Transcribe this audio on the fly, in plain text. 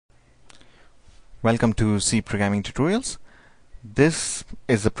Welcome to C Programming Tutorials. This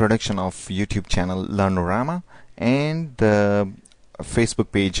is a production of YouTube channel Learnorama and the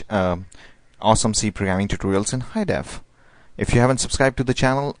Facebook page Awesome C Programming Tutorials in High Def. If you haven't subscribed to the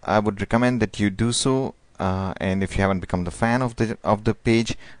channel, I would recommend that you do so, and if you haven't become the fan of the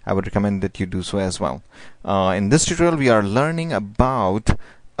page, I would recommend that you do so as well. In this tutorial, we are learning about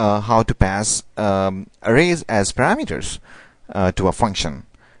how to pass arrays as parameters to a function.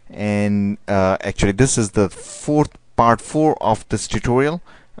 And actually this is the part 4 of this tutorial.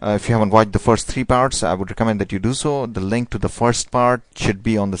 If you haven't watched the first 3 parts, I would recommend that you do so. The link to the first part should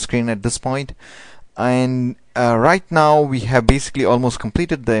be on the screen at this point. And right now we have basically almost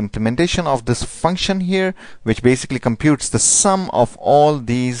completed the implementation of this function here, which basically computes the sum of all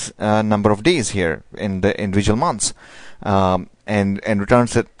these number of days here in the individual months, and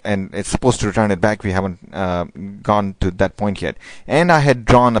returns it, and it's supposed to return it back. We haven't gone to that point yet. And I had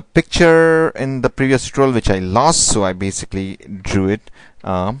drawn a picture in the previous tutorial which I lost, so I basically drew it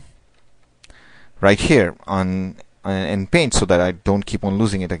right here in Paint so that I don't keep on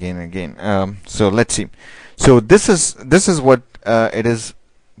losing it again and again. So let's see. So this is what it is.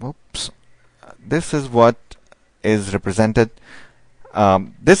 Whoops. This is what is represented.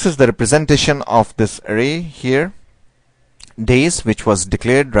 This is the representation of this array here, days, which was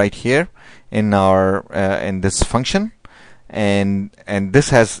declared right here in our in this function, and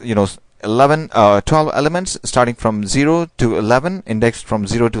this has 12 elements starting from 0 to 11, indexed from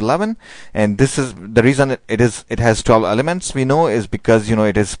 0 to 11. And this is the reason it has 12 elements, we know, is because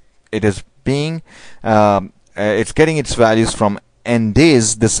it is being it's getting its values from n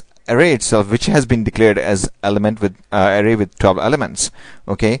days, this array itself, which has been declared as element with array with 12 elements.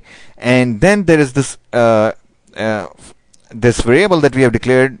 Okay, and then there is this this variable that we have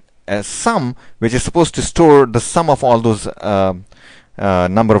declared as sum, which is supposed to store the sum of all those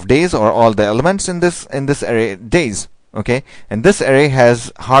number of days, or all the elements in this array days. Okay, and this array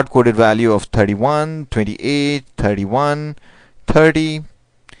has hard-coded value of 31, 28, 31, 30,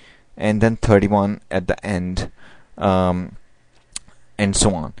 and then 31 at the end, and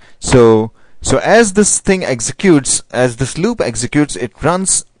so on. So as this thing executes, as this loop executes, it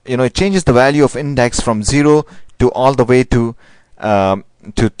runs, it changes the value of index from 0 to all the way to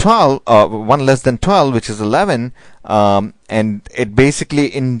 12, 1 less than 12, which is 11, and it basically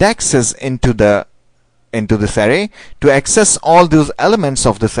indexes into this array to access all those elements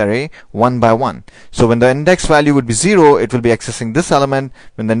of this array one by one. So when the index value would be 0, it will be accessing this element.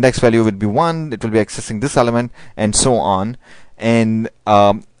 When the index value would be 1, it will be accessing this element, and so on. And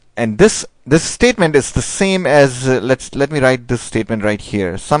this statement is the same as let me write this statement right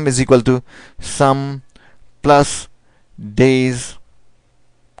here. Sum is equal to sum plus days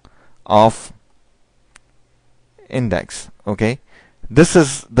of index. Okay, this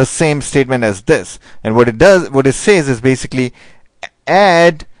is the same statement as this, and what it says is basically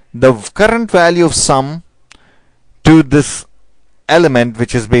add the current value of sum to this element,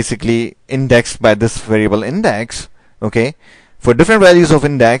 which is basically indexed by this variable index, okay, for different values of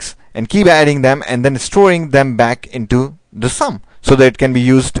index, and keep adding them and then storing them back into the sum so that it can be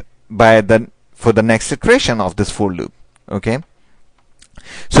used for the next iteration of this for loop. Okay,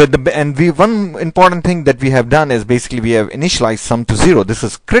 so one important thing that we have done is basically we have initialized sum to 0. This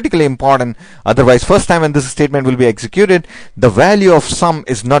is critically important. Otherwise, first time when this statement will be executed, the value of sum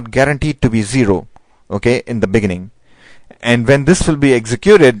is not guaranteed to be 0, okay, in the beginning. And when this will be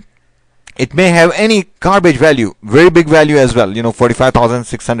executed, it may have any garbage value, very big value as well,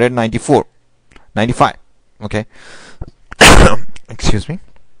 45,695. Okay, excuse me.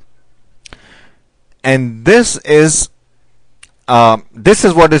 And this is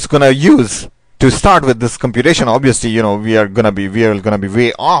what it's going to use to start with this computation. Obviously, we are going to be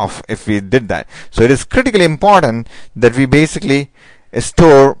way off if we did that. So it is critically important that we basically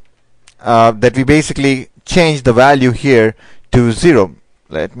store that we basically change the value here to 0.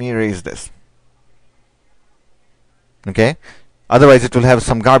 Let me erase this. Okay, otherwise it will have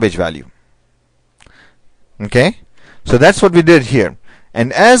some garbage value. Okay, so that's what we did here.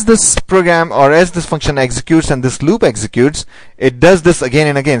 And as this program, or as this function executes and this loop executes, it does this again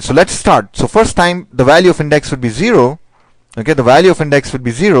and again. So let's start. So first time the value of index would be 0. Okay, the value of index would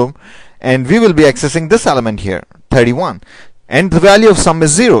be 0, and we will be accessing this element here, 31, and the value of sum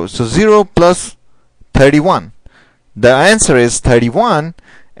is 0. So 0 plus 31, the answer is 31,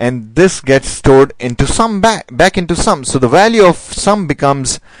 and this gets stored into sum, back into sum. So the value of sum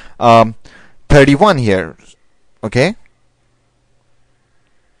becomes 31 here. Okay,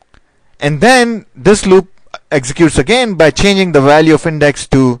 and then this loop executes again by changing the value of index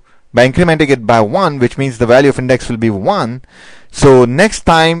to by incrementing it by 1, which means the value of index will be 1. So next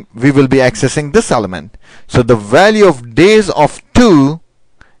time we will be accessing this element. So the value of days of 2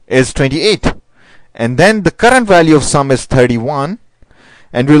 is 28, and then the current value of sum is 31,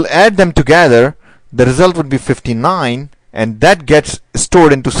 and we'll add them together. The result would be 59, and that gets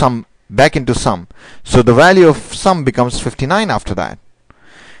stored into sum, back into sum. So the value of sum becomes 59 after that.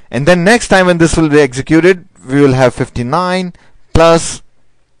 And then next time when this will be executed, we will have 59 plus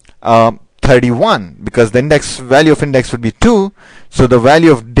 31, because the index value of index would be 2. So the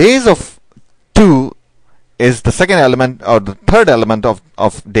value of days of 2 is the second element, or the third element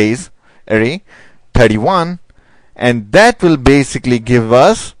of days array, 31, and that will basically give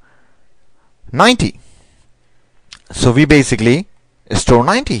us 90. So we basically store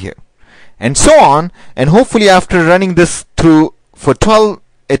 90 here, and so on. And hopefully after running this through for 12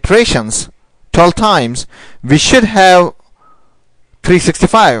 iterations, 12 times, we should have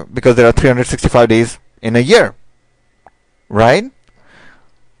 365, because there are 365 days in a year, right?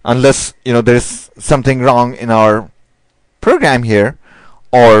 Unless there is something wrong in our program here,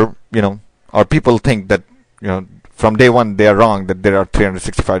 or or people think that from day one they are wrong, that there are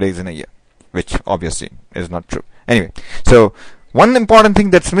 365 days in a year, which obviously is not true. Anyway, so one important thing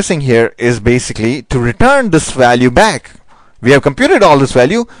that's missing here is basically to return this value back. We have computed all this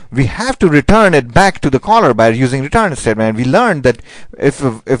value, we have to return it back to the caller by using return statement. And we learned that if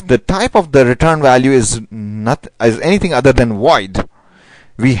the type of the return value is anything other than void,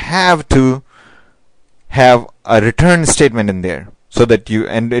 we have to have a return statement in there, so that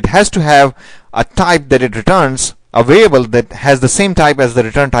and it has to have a type that it returns, a variable that has the same type as the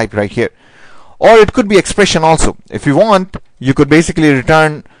return type right here. Or it could be expression also. If you want, you could basically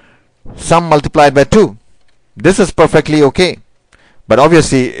return sum multiplied by 2. This is perfectly okay, but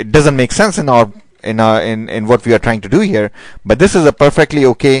obviously it doesn't make sense in what we are trying to do here. But this is a perfectly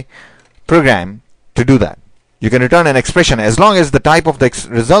okay program to do that. You can return an expression as long as the type of the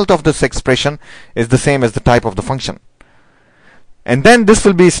result of this expression is the same as the type of the function. And then this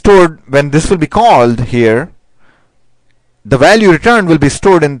will be stored when this will be called here. The value returned will be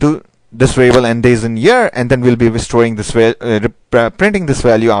stored into this variable n days in year, and then we'll be storing this printing this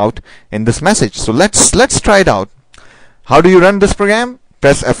value out in this message. So let's try it out. How do you run this program?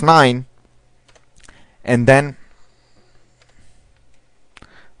 Press F9, and then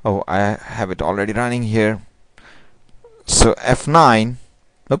I have it already running here. So F9,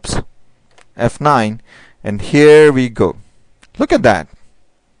 F9, and here we go. Look at that.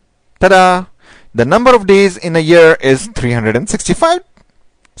 Ta-da! The number of days in a year is 365.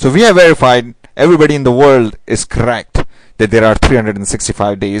 So we have verified everybody in the world is correct that there are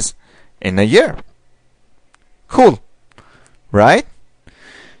 365 days in a year. Cool, right?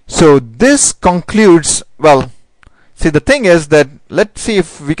 So this concludes, well, see, the thing is that, let's see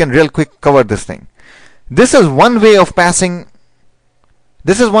if we can real quick cover this thing. This is one way of passing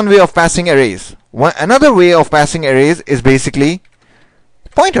arrays. Another way of passing arrays is basically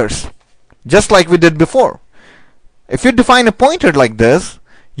pointers, just like we did before. If you define a pointer like this,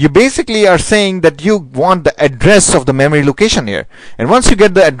 you basically are saying that you want the address of the memory location here. And once you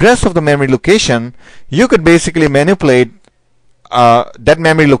get the address of the memory location, you could basically manipulate that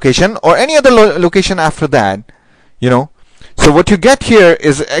memory location or any other location after that. So what you get here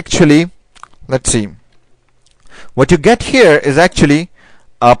is actually, let's see, what you get here is actually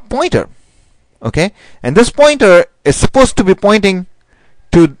a pointer. Okay, and this pointer is supposed to be pointing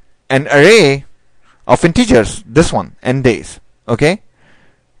to an array of integers, this one, n days. Okay,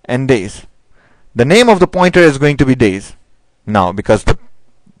 n days. The name of the pointer is going to be days now, because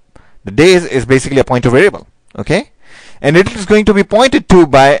the days is basically a pointer variable. Okay, and it is going to be pointed to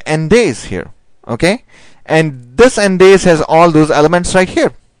by n days here. Okay, and this n days has all those elements right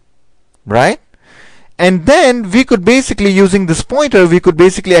here, right? And then we could basically, using this pointer, we could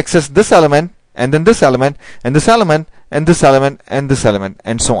basically access this element, and then this element, and this element, and this element, and this element,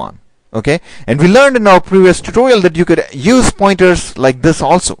 and so on. Okay, and we learned in our previous tutorial that you could use pointers like this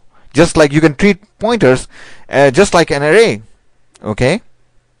also, just like you can treat pointers just like an array. Okay,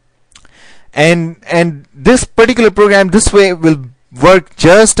 and this particular program this way will work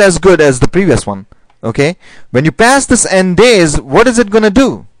just as good as the previous one. Okay, when you pass this n days, what is it going to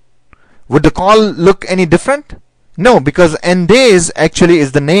do? Would the call look any different? No, because n days actually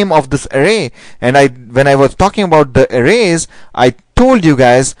is the name of this array. And when I was talking about the arrays, I told you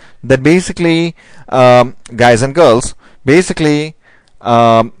guys that basically, guys and girls, basically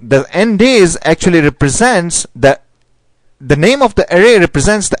the n days actually represents the name of the array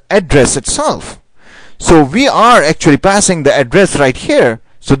represents the address itself. So we are actually passing the address right here.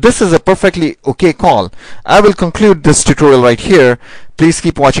 So this is a perfectly okay call. I will conclude this tutorial right here. Please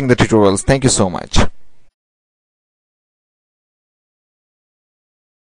keep watching the tutorials. Thank you so much.